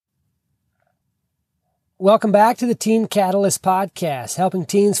Welcome back to the Teen Catalyst Podcast, helping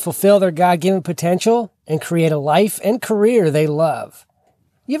teens fulfill their God-given potential and create a life and career they love.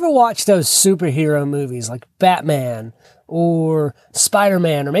 You ever watch those superhero movies like Batman or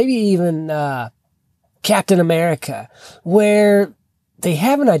Spider-Man or maybe even Captain America, where they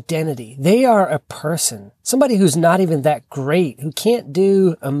have an identity? They are a person, somebody who's not even that great, who can't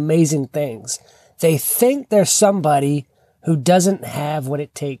do amazing things. They think they're somebody who doesn't have what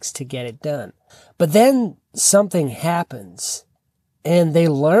it takes to get it done. But then something happens and they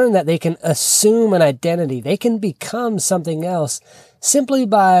learn that they can assume an identity. They can become something else simply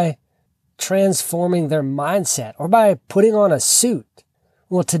by transforming their mindset or by putting on a suit.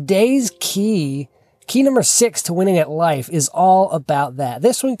 Well, today's key number 6 to winning at life is all about that.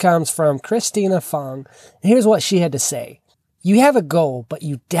 This one comes from Christina Fong. And here's what she had to say. You have a goal, but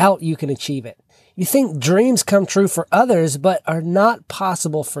you doubt you can achieve it. You think dreams come true for others, but are not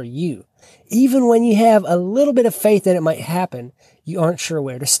possible for you. Even when you have a little bit of faith that it might happen, you aren't sure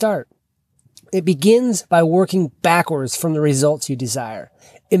where to start. It begins by working backwards from the results you desire.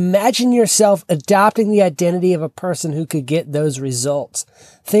 Imagine yourself adopting the identity of a person who could get those results.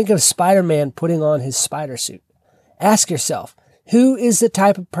 Think of Spider-Man putting on his spider suit. Ask yourself, who is the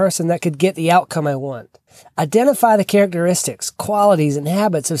type of person that could get the outcome I want? Identify the characteristics, qualities, and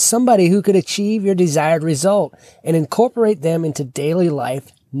habits of somebody who could achieve your desired result and incorporate them into daily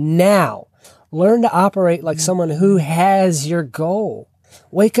life now. Learn to operate like someone who has your goal.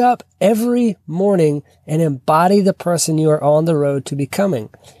 Wake up every morning and embody the person you are on the road to becoming,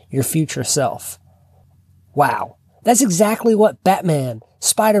 your future self. Wow. That's exactly what Batman,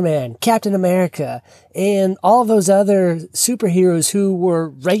 Spider-Man, Captain America, and all those other superheroes who were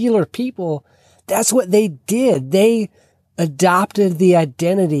regular people, that's what they did. They adopted the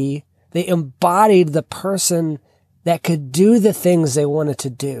identity. They embodied the person that could do the things they wanted to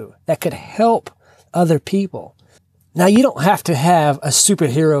do, that could help other people. Now, you don't have to have a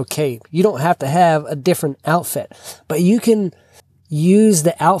superhero cape. You don't have to have a different outfit, but you can use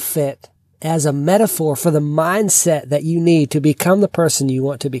the outfit as a metaphor for the mindset that you need to become the person you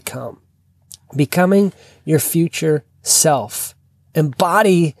want to become. Becoming your future self.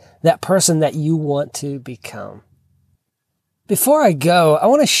 Embody that person that you want to become. Before I go, I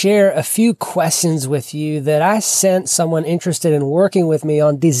want to share a few questions with you that I sent someone interested in working with me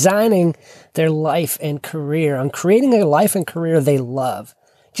on designing their life and career, on creating a life and career they love.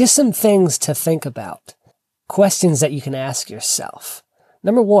 Just some things to think about. Questions that you can ask yourself.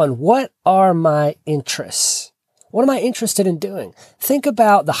 Number 1, what are my interests? What am I interested in doing? Think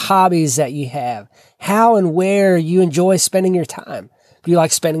about the hobbies that you have, how and where you enjoy spending your time. Do you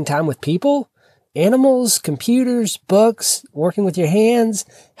like spending time with people? Animals, computers, books, working with your hands?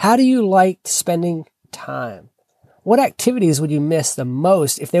 How do you like spending time? What activities would you miss the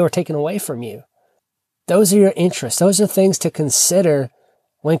most if they were taken away from you? Those are your interests. Those are things to consider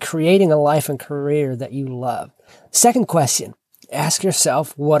when creating a life and career that you love. Second question, ask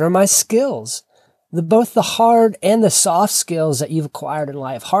yourself, what are my skills? Both the hard and the soft skills that you've acquired in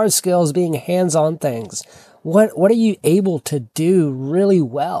life. Hard skills being hands-on things. What are you able to do really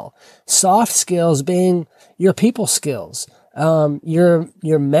well? Soft skills being your people skills, your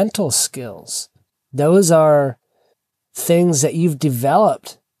mental skills. Those are things that you've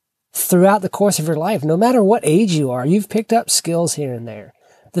developed throughout the course of your life. No matter what age you are, you've picked up skills here and there.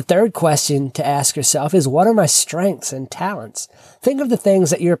 The third question to ask yourself is, what are my strengths and talents? Think of the things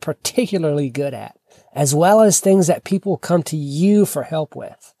that you're particularly good at, as well as things that people come to you for help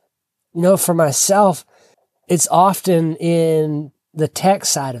with. You know, for myself, it's often in the tech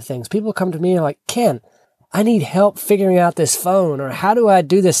side of things. People come to me and are like, Ken, I need help figuring out this phone, or how do I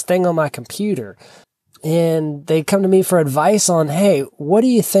do this thing on my computer? And they come to me for advice on, hey, what do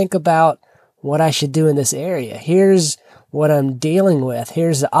you think about what I should do in this area? Here's what I'm dealing with.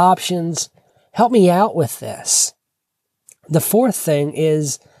 Here's the options. Help me out with this. The fourth thing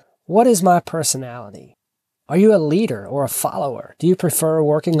is, what is my personality? Are you a leader or a follower? Do you prefer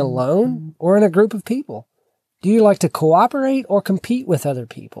working alone or in a group of people? Do you like to cooperate or compete with other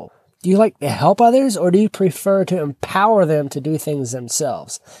people? Do you like to help others, or do you prefer to empower them to do things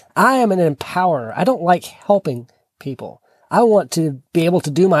themselves? I am an empowerer. I don't like helping people. I want to be able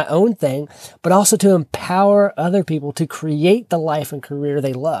to do my own thing, but also to empower other people to create the life and career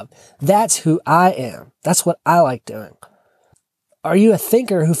they love. That's who I am. That's what I like doing. Are you a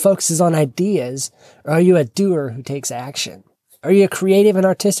thinker who focuses on ideas, or are you a doer who takes action? Are you a creative and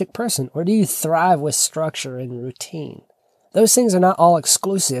artistic person, or do you thrive with structure and routine? Those things are not all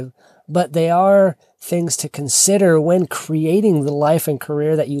exclusive, but they are things to consider when creating the life and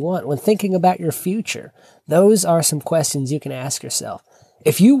career that you want, when thinking about your future. Those are some questions you can ask yourself.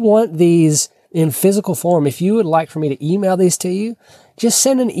 If you want these in physical form. If you would like for me to email these to you, just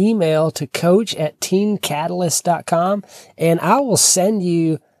send an email to coach@teencatalyst.com and I will send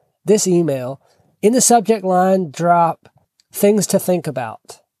you this email. In the subject line, drop things to think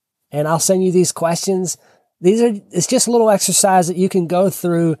about. And I'll send you these questions. It's just a little exercise that you can go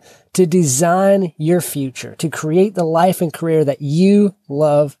through to design your future, to create the life and career that you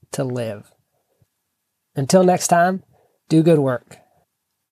love to live. Until next time, do good work.